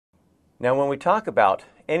Now, when we talk about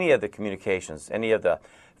any of the communications, any of the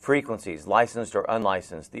frequencies, licensed or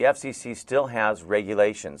unlicensed, the FCC still has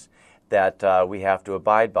regulations that we have to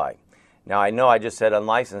abide by. Now, I know I just said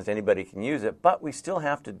unlicensed, anybody can use it, but we still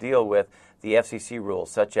have to deal with the FCC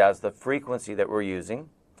rules, such as the frequency that we're using,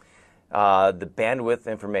 the bandwidth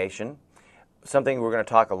information, something we're going to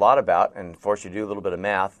talk a lot about and force you to do a little bit of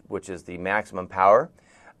math, which is the maximum power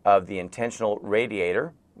of the intentional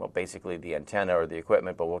radiator, well, basically the antenna or the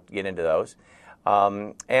equipment, but we'll get into those,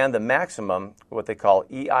 and the maximum, what they call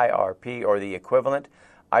EIRP, or the equivalent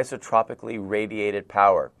isotropically radiated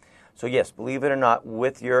power. So yes, believe it or not,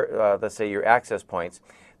 with your, let's say your access points,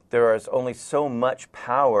 there is only so much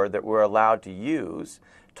power that we're allowed to use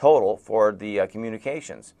total for the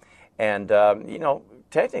communications. And, you know,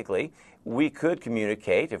 technically, we could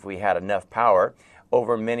communicate, if we had enough power,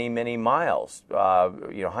 over many, many miles,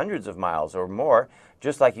 you know, hundreds of miles or more,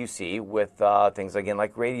 just like you see with things, again,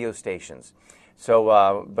 like radio stations.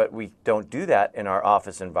 So, but we don't do that in our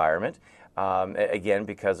office environment. Again,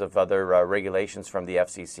 because of other regulations from the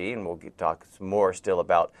FCC, and we'll talk more still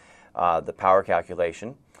about the power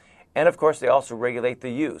calculation. And of course, they also regulate the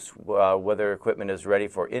use, whether equipment is ready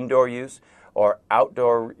for indoor use or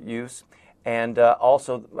outdoor use. And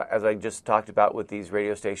also, as I just talked about with these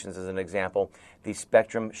radio stations as an example, the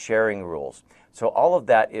spectrum sharing rules. So all of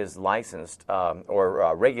that is licensed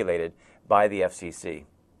or regulated by the FCC.